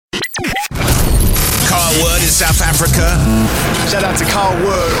Carl Word in South Africa. Shout out to Carl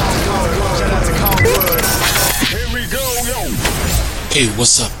Word. Shout out to Carl Word. Here we go, yo. Hey,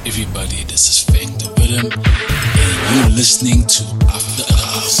 what's up, everybody? This is Fang the Rhythm, and you're listening to After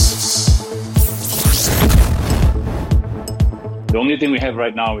Hours. The only thing we have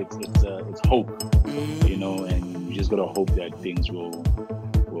right now it's hope, you know, and you just gotta hope that things will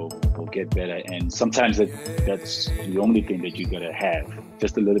get better. And sometimes that's the only thing that you gotta have,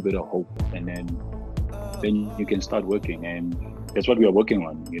 just a little bit of hope, and then you can start working. And that's what we are working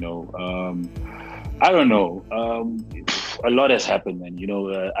on, you know. I don't know. A lot has happened, and you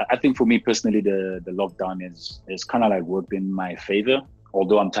know, I think for me personally, the lockdown is kind of like worked in my favor.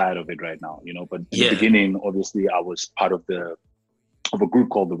 Although I'm tired of it right now, you know. But in the beginning, obviously, I was part of a group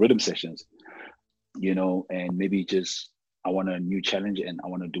called the Rhythm Sessions, you know, and maybe just I want a new challenge and I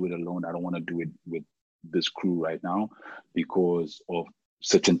want to do it alone. I don't want to do it with this crew right now because of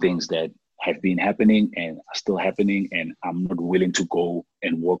certain things that have been happening and are still happening, and I'm not willing to go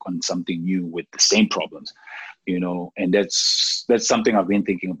and work on something new with the same problems, you know. And that's something I've been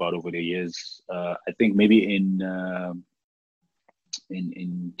thinking about over the years. I think maybe in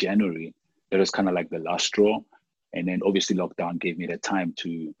January, that was kind of like the last straw. And then obviously lockdown gave me the time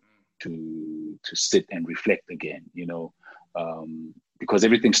to sit and reflect again, you know, because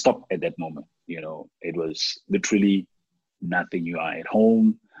everything stopped at that moment. You know, it was literally nothing. You are at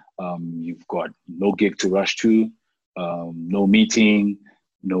home. You've got no gig to rush to, no meeting,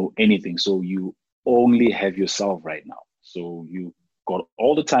 no anything. So you only have yourself right now. So you got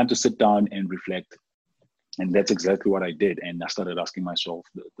all the time to sit down and reflect. And that's exactly what I did. And I started asking myself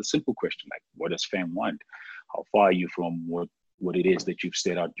the simple question, like, what does fam want? How far are you from what it is that you've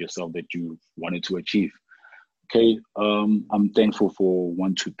set out yourself that you wanted to achieve? Okay, I'm thankful for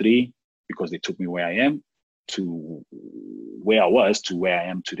 1, 2, 3 because they took me where I am to where I was to where I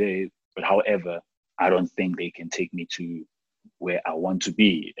am today. But however, I don't think they can take me to where I want to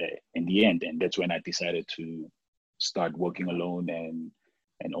be in the end. And that's when I decided to start working alone and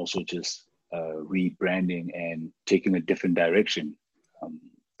also just rebranding and taking a different direction,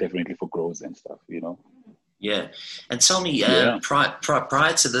 definitely for growth and stuff, you know. Yeah, and tell me, prior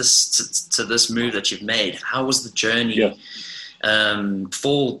to this move that you've made, how was the journey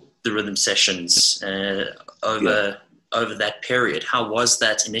for the Rhythm Sessions over that period? How was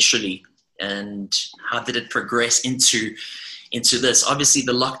that initially, and how did it progress into this? Obviously,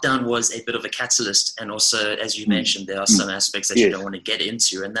 the lockdown was a bit of a catalyst, and also, as you mentioned, there are some aspects that you don't want to get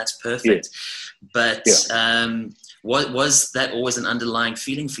into, and that's perfect. But was that always an underlying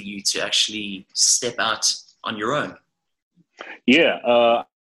feeling for you to actually step out on your own? I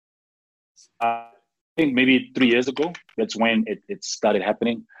think maybe 3 years ago, that's when it started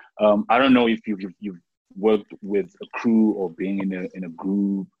happening. I don't know if you've worked with a crew or being in a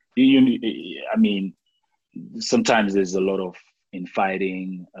group. I mean, sometimes there's a lot of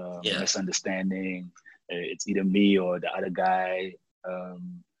infighting, misunderstanding. It's either me or the other guy,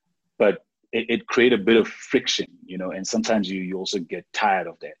 but it created a bit of friction, you know. And sometimes you also get tired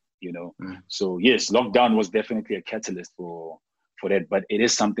of that, you know. So yes, lockdown was definitely a catalyst for that, but it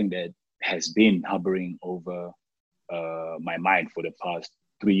is something that has been hovering over my mind for the past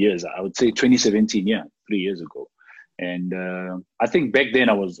 3 years. I would say 2017, 3 years ago. And I think back then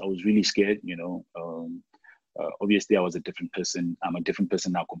I was really scared, you know. Obviously I was a different person. I'm a different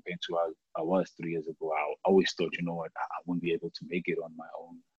person now compared to how I was 3 years ago. I always thought, you know what, I wouldn't be able to make it on my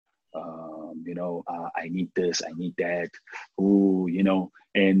own. You know, I need this, I need that. Ooh, you know.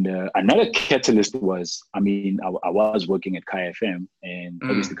 And another catalyst was, I mean, I was working at Kai FM, and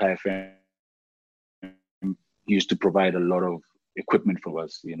obviously Kai FM used to provide a lot of equipment for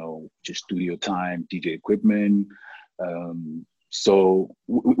us, you know, just studio time, DJ equipment. So,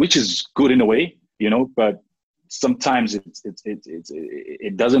 which is good in a way, you know, but sometimes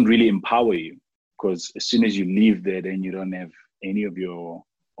it doesn't really empower you, because as soon as you leave there, then you don't have any of your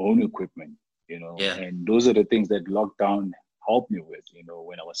own equipment, you know. And those are the things that lockdown helped me with, you know,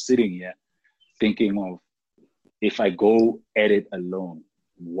 when I was sitting here thinking of, if I go at it alone,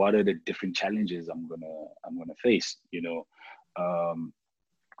 what are the different challenges I'm gonna face, you know.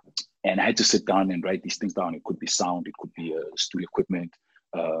 And I had to sit down and write these things down. It could be sound, it could be studio equipment,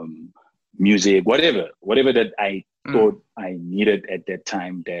 music, whatever that I thought I needed at that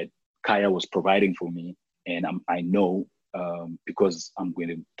time that Kaya was providing for me. And I know, because I'm going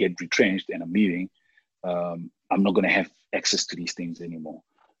to get retrenched and I'm leaving, I'm not going to have access to these things anymore,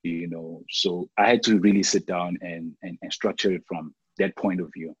 you know. So I had to really sit down and structure it from that point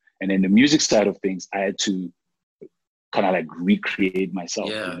of view. And then the music side of things, I had to kind of like recreate myself,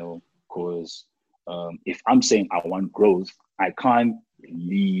 you know, because if I'm saying I want growth, I can't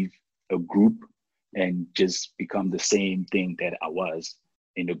leave a group and just become the same thing that I was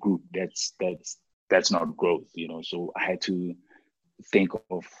in the group. That's not growth, you know. So I had to think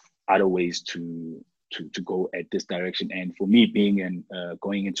of other ways to go at this direction. And for me, being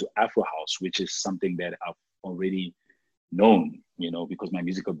going into Afro house, which is something that I've already known, you know, because my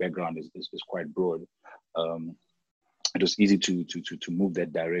musical background is quite broad. It was easy to move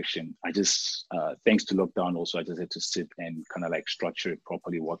that direction. I just, thanks to lockdown also, I just had to sit and kind of like structure it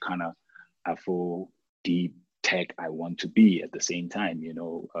properly, what kind of Afro deep tech I want to be at the same time, you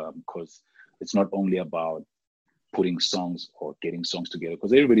know, because it's not only about putting songs or getting songs together,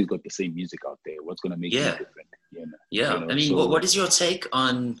 because everybody's got the same music out there. What's going to make it different? You know, yeah. You know? I mean, so, what is your take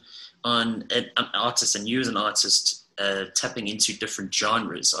on an artist, and you as an artist tapping into different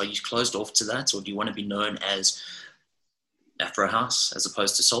genres? Are you closed off to that, or do you want to be known as Afro house as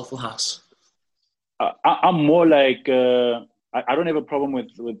opposed to soulful house? I'm more like I don't have a problem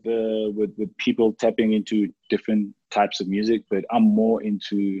with people tapping into different types of music, but I'm more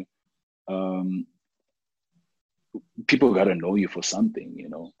into people gotta know you for something, you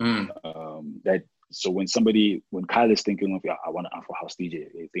know. That so when Kyle is thinking of, I want an Afro house DJ,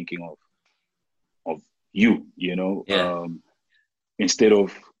 they're thinking of you, you know, instead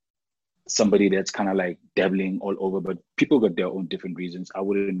of somebody that's kind of like dabbling all over. But people got their own different reasons. I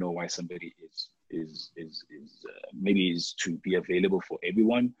wouldn't know why somebody is maybe is to be available for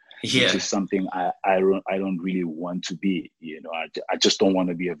everyone, which is something I don't really want to be. You know, I just don't want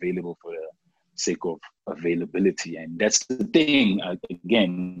to be available for the sake of availability. And that's the thing.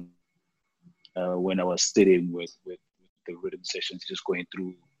 Again, when I was sitting with the rhythm sessions, just going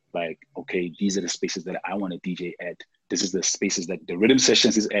through like, okay, these are the spaces that I want to DJ at. This is the spaces that the rhythm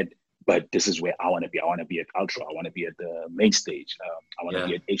sessions is at. But this is where I want to be. I want to be at Ultra. I want to be at the main stage. I want to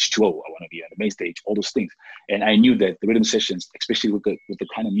be at H2O. I want to be at the main stage. All those things. And I knew that the rhythm sessions, especially with the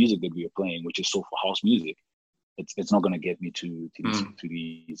kind of music that we are playing, which is soulful house music, it's not going to get me to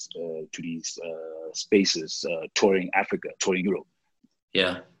these spaces, touring Africa, touring Europe.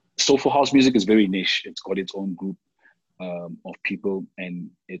 Yeah. Soulful house music is very niche. It's got its own group of people,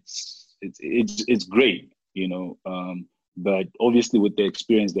 and it's great, you know. But obviously, with the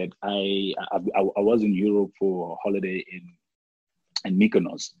experience that I was in Europe for a holiday in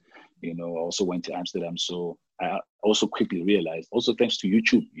Mykonos, you know, I also went to Amsterdam. So I also quickly realized, also thanks to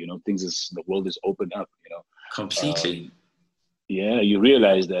YouTube, you know, the world is opened up, you know. Completely. You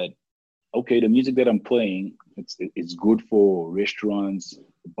realize that, okay, the music that I'm playing, it's good for restaurants,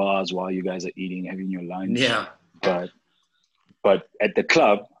 bars while you guys are eating, having your lunch. Yeah. But at the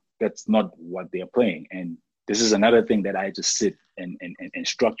club, that's not what they're playing. And this is another thing that I just sit and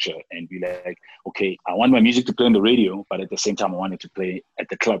structure and be like, okay, I want my music to play on the radio, but at the same time, I want it to play at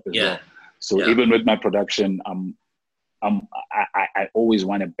the club as well. So even with my production, I always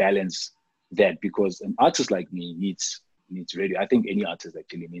want to balance that, because an artist like me needs radio. I think any artist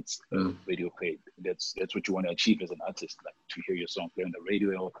actually needs radio played. That's what you want to achieve as an artist, like to hear your song play on the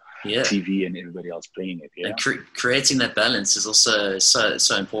radio, TV, and everybody else playing it. Yeah? And creating that balance is also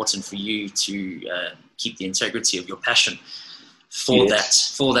so important for you to keep the integrity of your passion for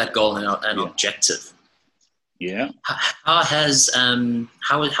that goal and objective. Yeah. How has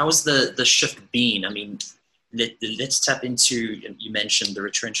the shift been? I mean, let's tap into, you mentioned the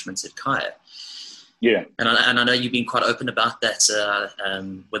retrenchments at Kaya. Yeah, and I know you've been quite open about that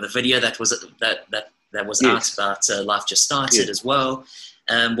with a video that was out about Life Just Started as well.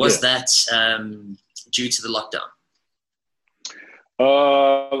 Was that due to the lockdown?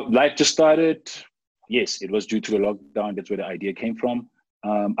 Life Just Started. Yes, it was due to the lockdown. That's where the idea came from.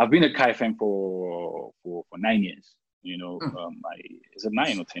 I've been a Kai fan for 9 years. You know, is it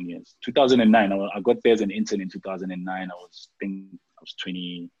 9 or 10 years? 2009. I got there as an intern in 2009. I was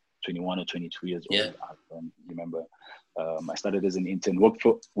 21 or 22 years old. I don't remember. I started as an intern,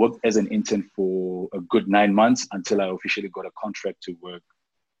 worked as an intern for a good 9 months until I officially got a contract to work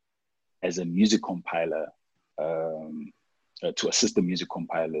as a music compiler, to assist the music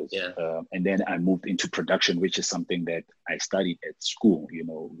compilers. And then I moved into production, which is something that I studied at school, you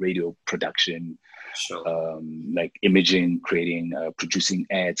know, radio production, like imaging, creating, producing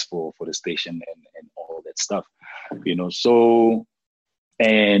ads for the station and all that stuff, you know. So,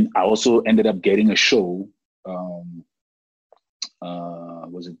 and I also ended up getting a show,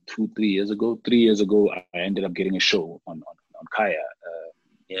 was it 3 years ago? 3 years ago, I ended up getting a show on Kaya.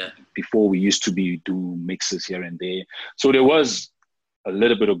 Before we used to do mixes here and there. So there was a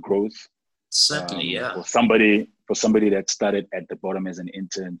little bit of growth. Certainly, For somebody that started at the bottom as an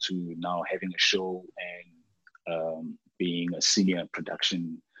intern to now having a show and being a senior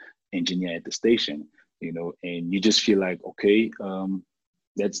production engineer at the station, you know, and you just feel like, okay,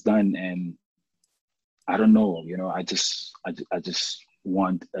 that's done, and I don't know, I just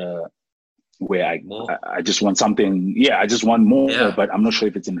want where I just want something. Yeah, I just want more, but I'm not sure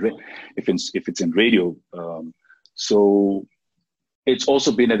if it's in radio. So it's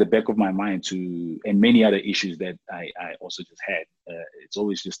also been at the back of my mind and many other issues that I also just had. It's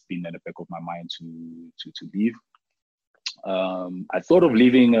always just been at the back of my mind to leave. I thought of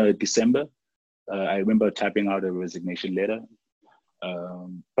leaving December. I remember typing out a resignation letter,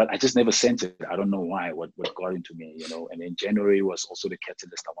 but I just never sent it. I don't know why, what got into me, and then January was also the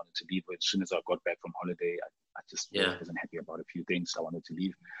catalyst. I wanted to leave, but as soon as I got back from holiday, I just wasn't happy about a few things. I wanted to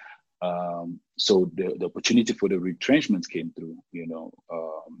leave. So the opportunity for the retrenchments came through,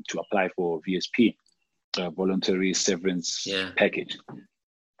 to apply for VSP, voluntary severance package.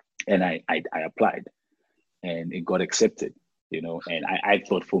 And I applied and it got accepted, and I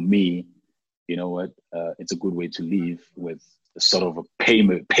thought for me, it's a good way to leave with a sort of a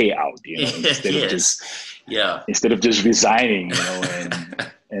payout, instead of just resigning,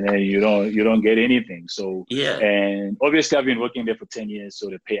 and then you don't get anything. So and obviously I've been working there for 10 years, so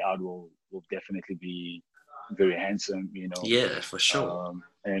the payout will definitely be very handsome, Yeah, for sure.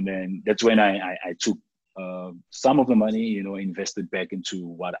 And then that's when I took some of the money, invested back into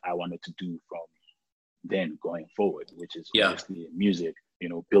what I wanted to do from then going forward, which is obviously music,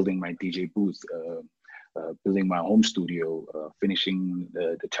 building my DJ booth, building my home studio, finishing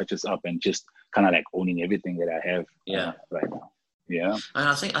the touches up, and just kind of like owning everything that I have right now. Yeah, and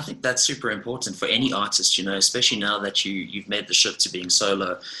I think that's super important for any artist, especially now that you've made the shift to being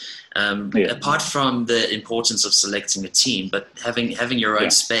solo. Apart from the importance of selecting a team, but having your own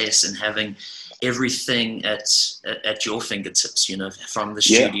space and having everything at your fingertips, from the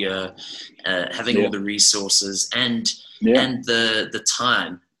studio, having all the resources and the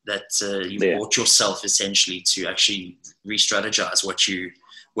time that you bought yourself essentially to actually re-strategize what you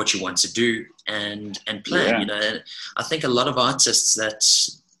want to do and plan. I think a lot of artists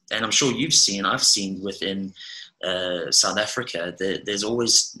and I'm sure I've seen within South Africa, there's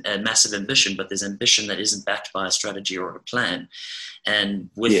always a massive ambition, but there's ambition that isn't backed by a strategy or a plan. And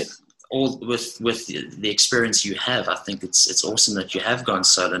with the experience you have, I think it's awesome that you have gone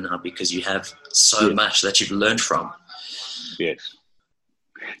solo now, because you have so much that you've learned from.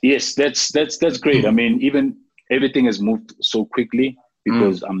 Yes, that's great. I mean, even everything has moved so quickly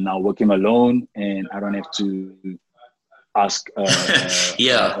because I'm now working alone and I don't have to ask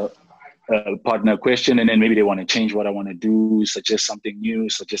a partner a question and then maybe they want to change what I want to do, suggest something new,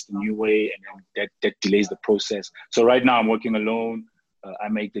 suggest a new way, and then that delays the process. So right now I'm working alone. I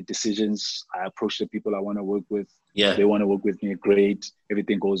make the decisions. I approach the people I want to work with. Yeah, they want to work with me. Great.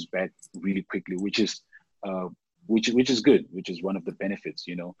 Everything goes back really quickly, which is good, which is one of the benefits,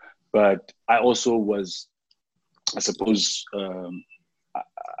 But I also was, I suppose,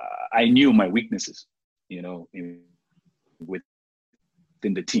 I knew my weaknesses,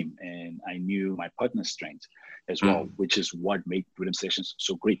 within the team, and I knew my partner's strengths as well, which is what made Rhythm Sessions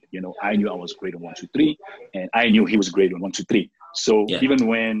so great. I knew I was great on 1, 2, 3, and I knew he was great on 1, 2, 3. So even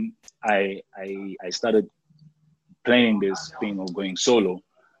when I started playing this thing or going solo,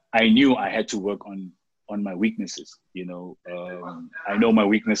 I knew I had to work on my weaknesses. I know my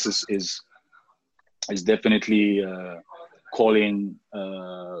weaknesses is definitely calling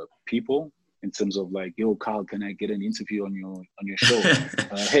people in terms of like, yo, Carl, can I get an interview on your show?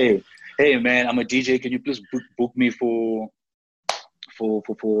 Hey, man, I'm a DJ. Can you please book me for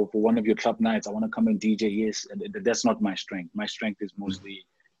one of your club nights? I want to come and DJ. Yes, and that's not my strength. My strength is mostly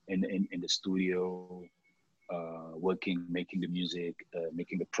in the studio, working, making the music,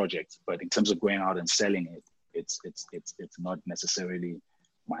 making the projects. But in terms of going out and selling it, it's not necessarily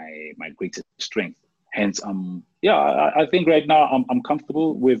my greatest strength. Hence, I think right now I'm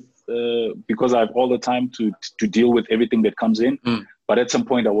comfortable with because I have all the time to deal with everything that comes in. But at some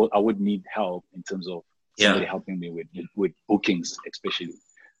point, I would need help in terms of somebody helping me with bookings, especially,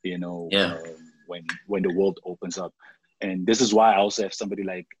 when the world opens up. And this is why I also have somebody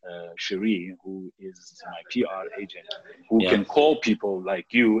like Cherie, who is my PR agent, who can call people like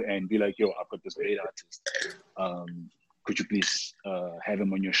you and be like, yo, I've got this great artist. Could you please have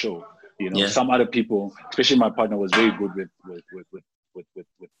him on your show? Some other people, especially my partner, was very good with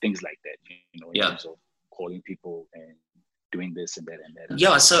things like that, in terms of calling people and doing this and that and that.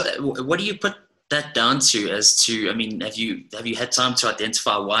 Yeah. So what do you put that down to? I mean, have you had time to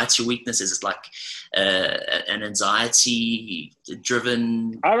identify why it's your weakness? Is it like an anxiety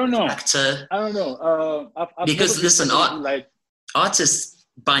driven factor? I don't know. Because listen, artists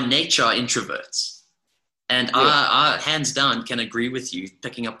by nature are introverts. And I hands down can agree with you.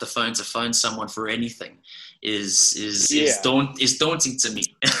 Picking up the phone to phone someone for anything is daunting to me.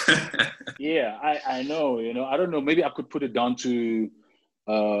 Yeah, I know. You know, I don't know. Maybe I could put it down to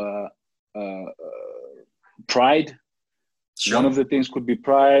uh, uh, pride. Sure. One of the things could be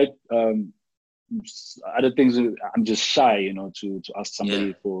pride. Other things, I'm just shy, you know, to ask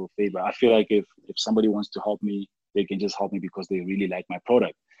somebody for a favor. I feel like if somebody wants to help me, they can just help me because they really like my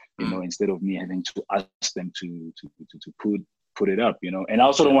product, you know, instead of me having to ask them to put it up, you know. And I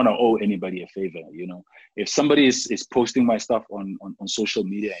also don't want to owe anybody a favor, you know. If somebody is posting my stuff on social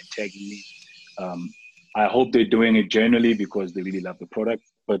media and tagging me, I hope they're doing it genuinely because they really love the product,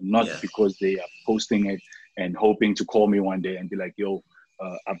 but not because they are posting it and hoping to call me one day and be like, yo,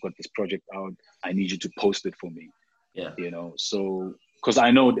 I've got this project out. I need you to post it for me. Yeah. You know, so because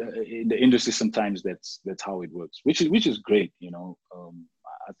I know in the industry sometimes that's how it works, which is great. You know,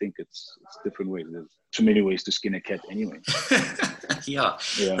 I think it's different ways. There's too many ways to skin a cat anyway. That's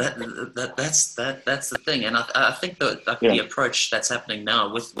the thing, and I think that the approach that's happening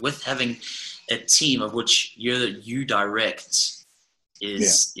now with having a team of which you direct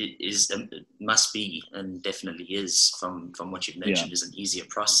must be, and definitely is, from what you've mentioned, is an easier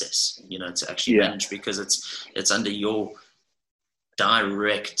process, you know, to actually manage, because it's under your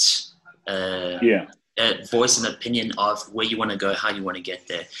direct voice and opinion of where you want to go, how you want to get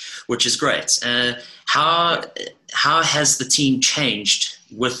there, which is great. How has the team changed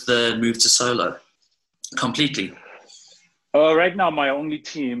with the move to solo completely? Right now, my only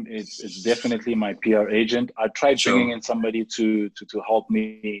team is definitely my PR agent. I tried bringing in somebody to help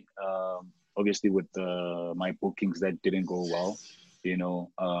me, obviously with my bookings that didn't go well. You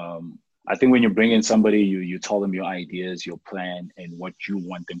know, I think when you bring in somebody, you tell them your ideas, your plan, and what you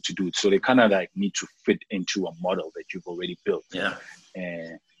want them to do. So they kind of like need to fit into a model that you've already built. Yeah.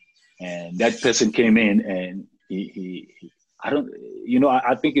 And that person came in, and he I don't, you know,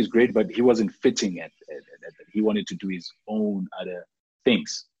 I think it's great, but he wasn't fitting at he wanted to do his own other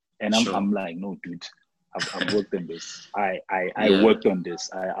things. And I'm like, no, dude, I've worked on this. I worked on this.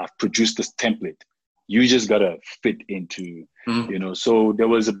 I've produced this template. You just gotta fit into, you know. So there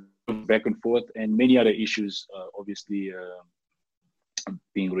was a back and forth and many other issues, obviously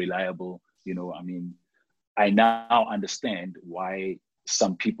being reliable, you know. I mean, I now understand why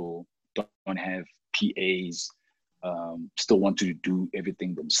some people don't have PAs, still want to do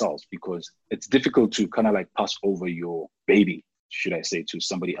everything themselves, because it's difficult to kind of like pass over your baby, should I say, to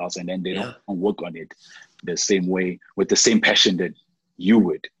somebody else, and then they don't work on it the same way with the same passion that you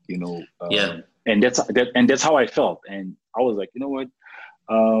would, you know. And that's how I felt, and I was like, you know what?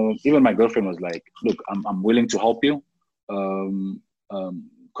 Even my girlfriend was like, look, I'm willing to help you,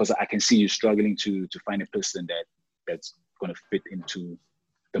 because I can see you struggling to find a person that's going to fit into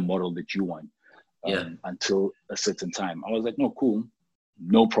the model that you want. Until a certain time. I was like, no, cool,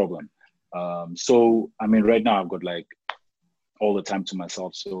 no problem. So I mean, right now I've got like all the time to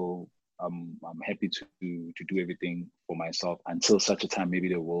myself, so I'm happy to do everything for myself until such a time maybe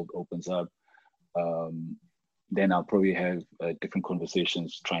the world opens up. Then I'll probably have different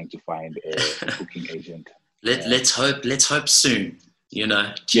conversations trying to find a booking agent. Let's hope soon. You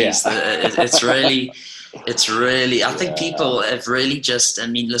know, geez, it's really. I think people have really just. I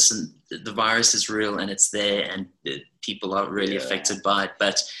mean, listen, the virus is real and it's there, and people are really affected by it.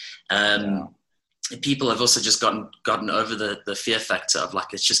 But people have also just gotten over the fear factor of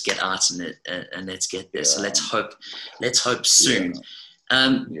like, let's just get out and let's get there. So let's hope soon.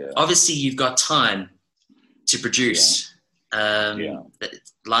 Obviously, you've got time to produce.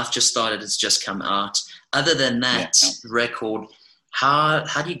 Life Just Started. It's just come out. Other than that record. How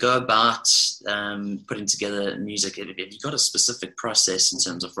do you go about putting together music? Have you got a specific process in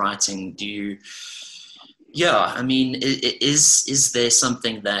terms of writing? Do you? Yeah, I mean, is there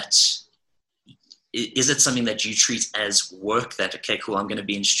something that is it something that you treat as work? That okay, cool, I'm going to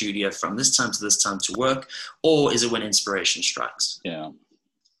be in studio from this time to this time to work, or is it when inspiration strikes? Yeah.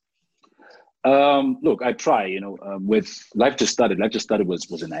 Look, I try. You know, with Life Just Started. Life Just Started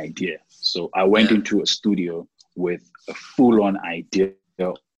was an idea, so I went into a studio with a full-on idea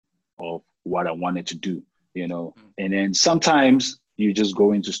of what I wanted to do, you know. And then sometimes you just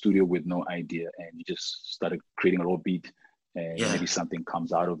go into studio with no idea and you just started creating a raw beat, and maybe something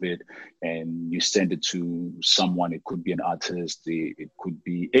comes out of it and you send it to someone. It could be an artist, it could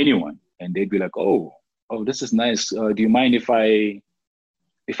be anyone, and they'd be like, oh, this is nice. Do you mind if I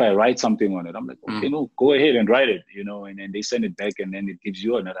write something on it? I'm like, okay, no, go ahead and write it, you know. And then they send it back, and then it gives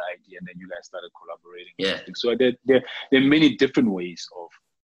you another idea, and then you guys started collaborating. So there are many different ways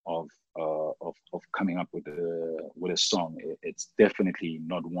of coming up with a song. It's definitely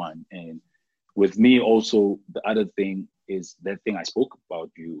not one. And with me also, the other thing is that thing I spoke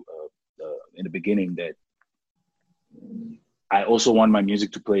about you in the beginning, that I also want my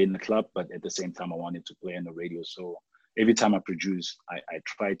music to play in the club, but at the same time, I want it to play on the radio. So every time I produce, I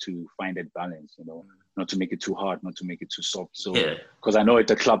try to find that balance, not to make it too hard, not to make it too soft. So, because I know at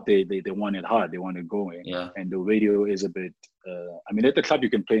the club, they want it hard, they want it going. Yeah. And the radio is a bit, at the club, you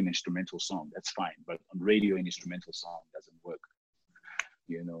can play an instrumental song, that's fine. But on radio, an instrumental song doesn't work,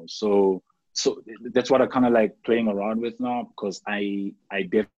 So that's what I kind of like playing around with now, because I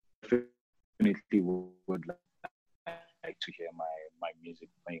definitely would like to hear my music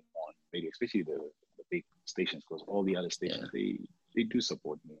playing on radio, especially the big stations, because all the other stations, they do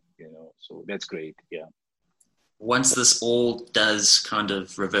support me, so that's great. Yeah. Once this all does kind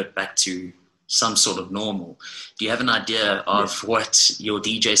of revert back to some sort of normal, do you have an idea of what your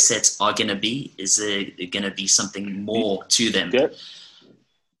DJ sets are going to be? Is there going to be something more to them?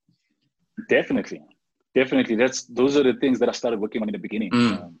 Definitely. Those are the things that I started working on in the beginning,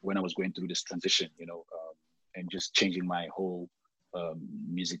 when I was going through this transition, and just changing my whole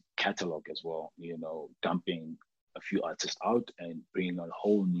music catalog as well, dumping a few artists out and bringing a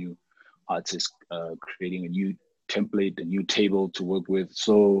whole new artist, creating a new template, a new table to work with.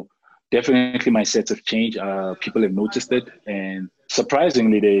 So definitely my sets have changed. People have noticed it, and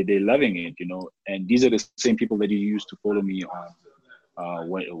surprisingly they're loving it, and these are the same people that you used to follow me on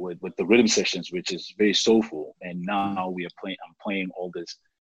with the rhythm sessions, which is very soulful. And now I'm playing all this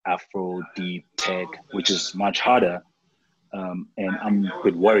Afro deep tech, which is much harder, and I'm a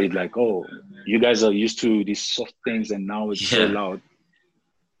bit worried, like, oh, you guys are used to these soft things and now it's so loud,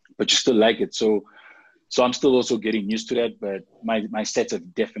 but you still like it. So I'm still also getting used to that, but my sets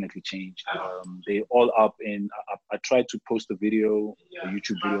have definitely changed. They all up in, I try to post a YouTube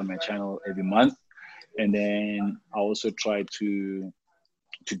video on my channel every month, and then I also try to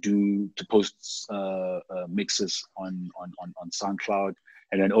post mixes on SoundCloud.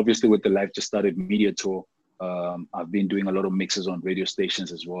 And then obviously with the Life Just Started media tour, I've been doing a lot of mixes on radio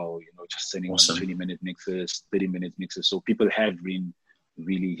stations as well, just sending 20-minute mixes, 30-minute mixes. So people have been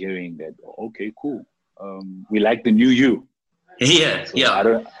really hearing that, okay, cool. We like the new you. Yeah,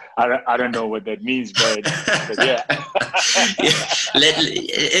 so I don't know what that means, but yeah.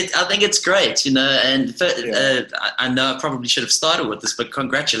 I think it's great, and I know I probably should have started with this, but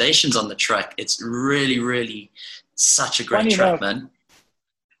congratulations on the track. It's really, really such a great track, man.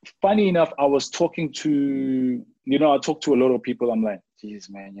 Funny enough, I was talking to, I talked to a lot of people. I'm like, geez,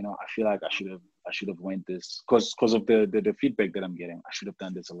 man, I feel like I should have went this because of the feedback that I'm getting. I should have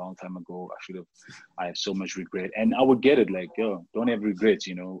done this a long time ago. I have so much regret. And I would get it, like, yo, don't have regrets,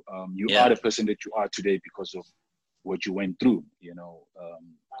 you are the person that you are today because of what you went through,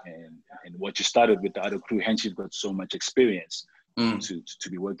 and what you started with the other crew. Hence, you've got so much experience to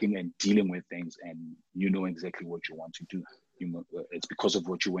be working and dealing with things, and you know exactly what you want to do. It's because of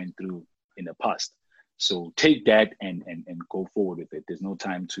what you went through in the past. So take that and go forward with it. There's no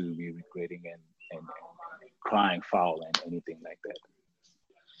time to be regretting and crying foul and anything like that.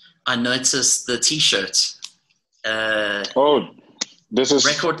 I noticed the T-shirt. This is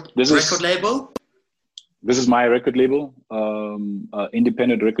record label. This is my record label,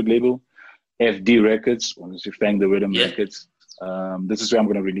 independent record label, FD Records. Honestly, Fang the Rhythm Records. This is where I'm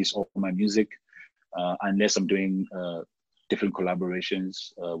going to release all my music, unless I'm doing different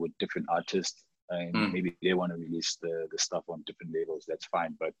collaborations with different artists. And maybe they want to release the stuff on different labels, that's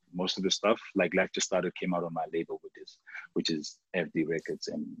fine. But most of the stuff, like Life Just Started, came out on my label with this, which is FD Records,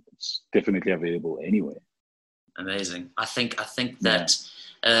 and it's definitely available anywhere. Amazing. I think that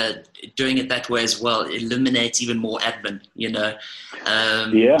doing it that way as well eliminates even more admin,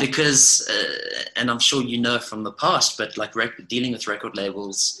 because, and I'm sure from the past, but like dealing with record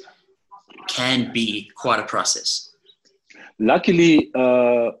labels can be quite a process. Luckily,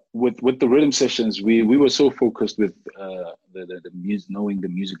 with the rhythm sessions, we were so focused with the music, knowing the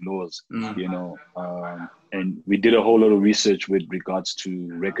music laws, and we did a whole lot of research with regards to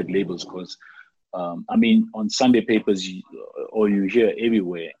record labels, because on Sunday papers, or you hear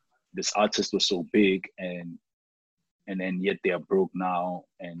everywhere, this artist was so big, and then yet they are broke now,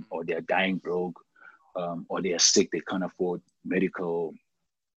 or they are dying broke, or they are sick, they can't afford medical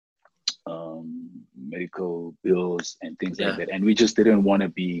bills and things like that, and we just didn't want to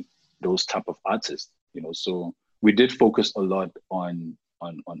be those type of artists, so we did focus a lot on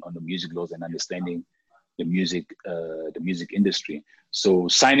the music laws and understanding the music industry. So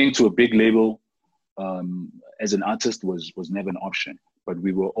signing to a big label as an artist was never an option, but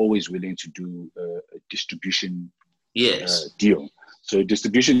we were always willing to do a distribution deal. So a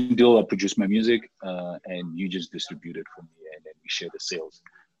distribution deal, I produce my music and you just distribute it for me, and then we share the sales.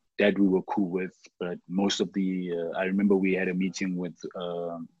 That we were cool with, but most of the I remember we had a meeting with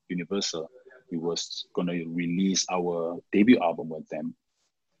Universal we was gonna release our debut album with them.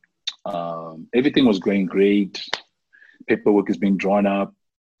 Everything was going great. Paperwork is being drawn up.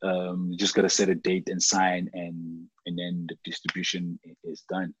 You just gotta set a date and sign, and then the distribution is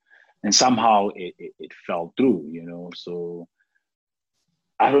done. And somehow it fell through, you know. So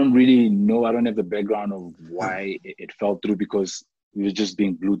I don't really know. I don't have the background of why it fell through, because we were just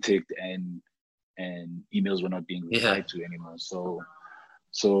being blue ticked and emails were not being replied to anymore. So,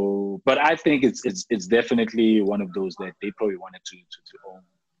 but I think it's definitely one of those that they probably wanted to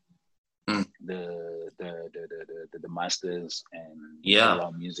own the masters and all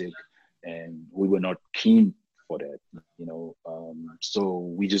our music, and we were not keen for that, you know. So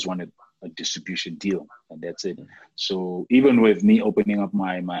we just wanted a distribution deal, and that's it. So even with me opening up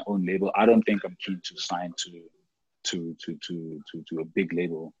my own label, I don't think I'm keen to sign to a big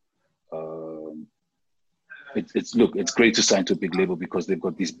label. It's great to sign to a big label because they've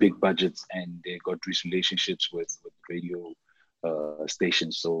got these big budgets and they've got these relationships with radio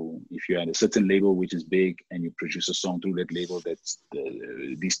stations. So if you're at a certain label which is big and you produce a song through that label,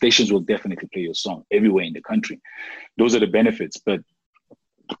 these stations will definitely play your song everywhere in the country. Those are the benefits. But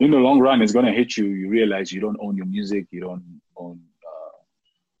in the long run, it's going to hit you. You realize you don't own your music. You don't own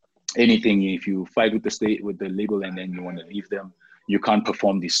anything. If you fight with the label and then you want to leave them, you can't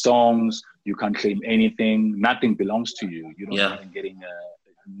perform these songs. You can't claim anything. Nothing belongs to you. You don't even getting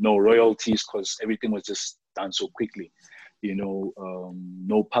no royalties because everything was just done so quickly. You know,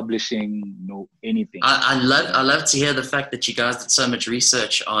 no publishing, no anything. I love to hear the fact that you guys did so much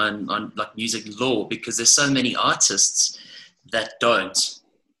research on like music law, because there's so many artists that don't,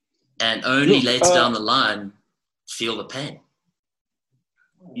 and only later down the line feel the pain.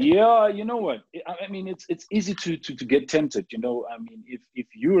 Yeah, you know what? I mean, it's easy to get tempted. You know, I mean, if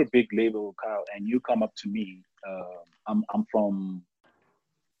you're a big label, Kyle, and you come up to me, I'm from.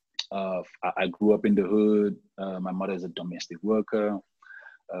 I grew up in the hood. My mother is a domestic worker.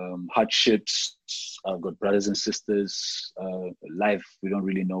 Hardships. I've got brothers and sisters. Life, we don't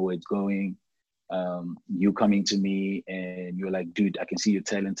really know where it's going. You coming to me and you're like, dude, I can see you're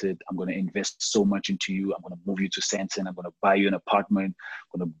talented. I'm going to invest so much into you. I'm going to move you to Sandton. I'm going to buy you an apartment.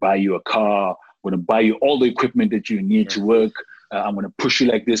 I'm going to buy you a car. I'm going to buy you all the equipment that you need to work. I'm going to push you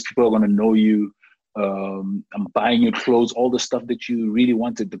like this. People are going to know you. I'm buying you clothes, all the stuff that you really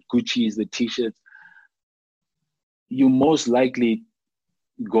wanted, the Gucci's, the T-shirts. You're most likely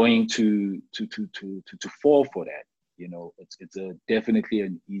going to fall for that. You know, it's definitely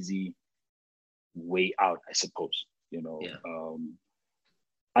an easy way out, I suppose. You know,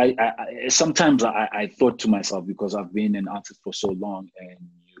 I sometimes I thought to myself, because I've been an artist for so long, and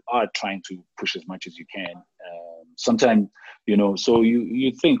you are trying to push as much as you can. Sometimes, you know, so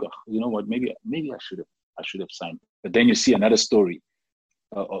you think, you know what, maybe I should have signed. But then you see another story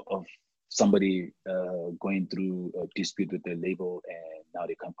of somebody going through a dispute with their label, and now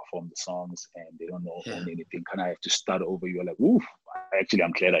they can't perform the songs and they don't know own anything. Can I have to start over? You're like, oof, actually,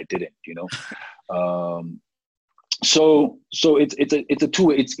 I'm glad I didn't, you know. So it's a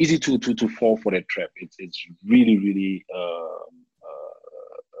two-way. It's easy to fall for that trap. It's really, really,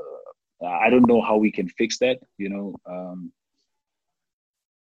 I don't know how we can fix that, you know,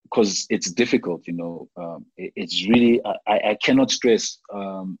 because it's difficult, you know. It's really, I cannot stress,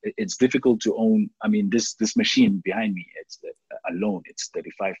 it's difficult to own. I mean, this machine behind me, it's alone, it's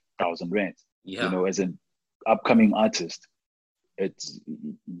 35,000 rand. You know, as an upcoming artist,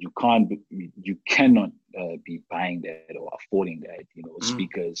 you cannot be buying that or affording that, you know,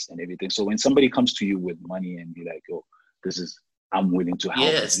 speakers and everything. So when somebody comes to you with money and be like, oh, I'm willing to help.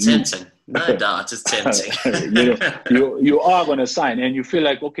 Yeah, it's tempting. No doubt, it's tempting. You know, you are going to sign, and you feel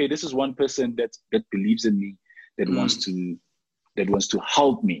like, okay, this is one person that believes in me, that wants to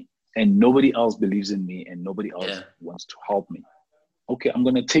help me, and nobody else believes in me, and nobody else wants to help me. Okay, I'm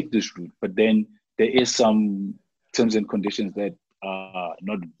going to take this route, but then there is some terms and conditions that are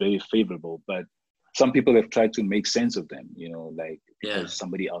not very favorable. But some people have tried to make sense of them. You know, like because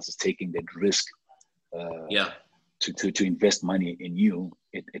somebody else is taking that risk. To invest money in you,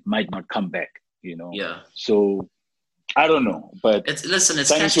 it might not come back, you know. So I don't know, but it's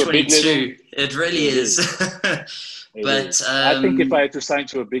catch-22. It really is. But I think if I had to sign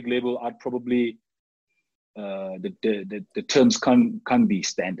to a big label, I'd probably the terms can't be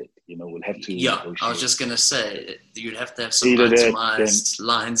standard. You know, we'll have to. Yeah, I was just gonna say you'd have to have some itemized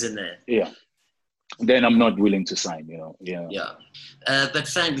lines in there. Yeah. Then I'm not willing to sign, you know. Yeah. But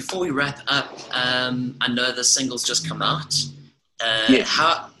Fang, before we wrap up, I know the single's just come out.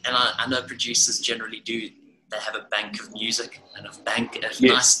 I know producers generally do they have a bank of music and a Yes.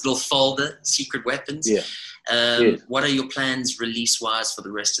 nice little folder, Secret Weapons. Yeah. Yes. What are your plans release-wise for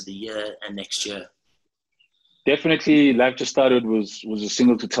the rest of the year and next year? Definitely, Life Just Started was a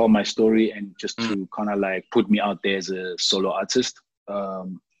single to tell my story and just to kind of like put me out there as a solo artist.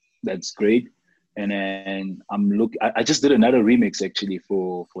 That's great. And then I just did another remix actually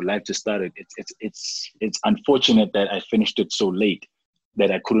for Life Just Started. It's unfortunate that I finished it so late that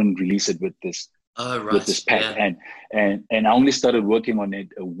I couldn't release it with this with this pack. Yeah. And I only started working on it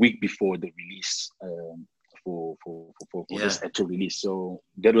a week before the release. For this actual release. So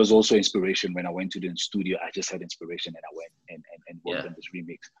that was also inspiration when I went to the studio. I just had inspiration and I went and worked on this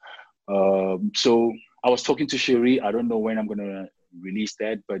remix. So I was talking to Sherry. I don't know when I'm going to release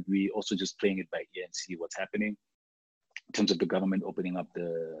that, but we also just playing it by ear and see what's happening in terms of the government opening up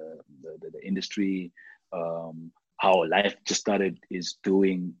the industry, how Life Just Started is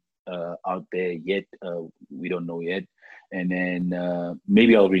doing out there yet. We don't know yet. And then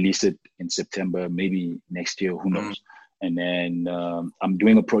maybe I'll release it in September, maybe next year, who knows. And then I'm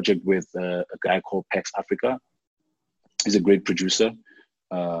doing a project with a guy called Pax Africa. He's a great producer.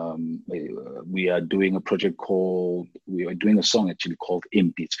 We are doing a song actually called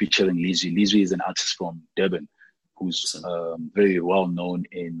Imp. It's featuring Lizzy. Lizzy is an artist from Durban who's very well known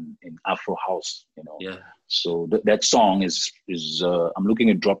in Afro house, you know. Yeah. So that song is I'm looking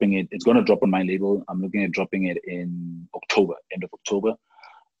at dropping it. It's going to drop on my label. I'm looking at dropping it in October, end of October.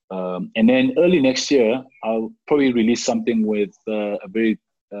 And then early next year, I'll probably release something with an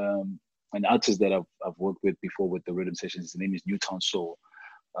artist that I've worked with before with the Rhythm Sessions. His name is Newtown Soul.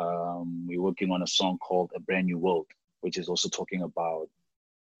 We're working on a song called A Brand New World, which is also talking about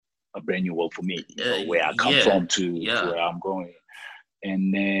a brand new world for me, where I come from to where I'm going.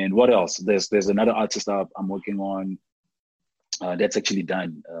 And then what else? There's another artist I'm working on that's actually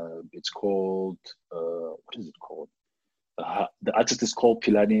done. It's called, what is it called? The artist is called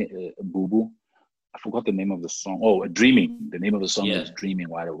Pilani Bubu. I forgot the name of the song. Oh, Dreaming. The name of the song is Dreaming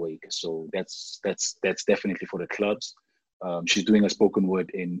Wide Awake. So that's definitely for the clubs. She's doing a spoken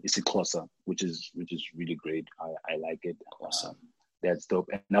word in isiXhosa, which is really great. I like it. Awesome. That's dope.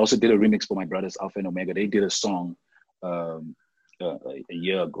 And I also did a remix for my brothers Alpha and Omega. They did a song a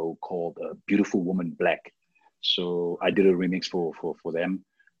year ago called Beautiful Woman Black. So I did a remix for them.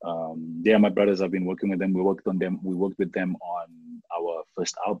 They are my brothers. I've been working with them. We worked with them on our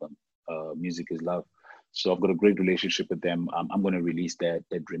first album, Music is Love. So I've got a great relationship with them. I'm going to release that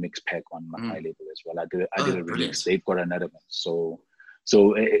remix pack on my label as well. I did a remix. Brilliant. They've got another one. So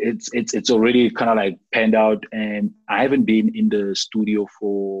it's already kind of like panned out, and I haven't been in the studio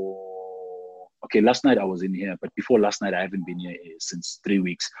last night I was in here, but before last night I haven't been here since 3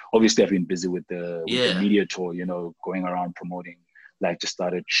 weeks. Obviously I've been busy with the media tour, you know, going around promoting. Like just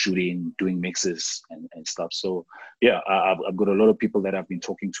started shooting, doing mixes and stuff. So yeah, I've got a lot of people that I've been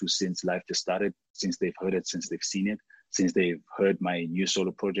talking to since Life Just Started, since they've heard it, since they've seen it, since they've heard my new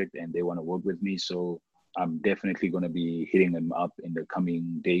solo project and they want to work with me. So I'm definitely going to be hitting them up in the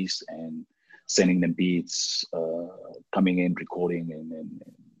coming days and sending them beats, coming in, recording and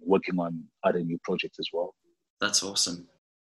working on other new projects as well. That's awesome.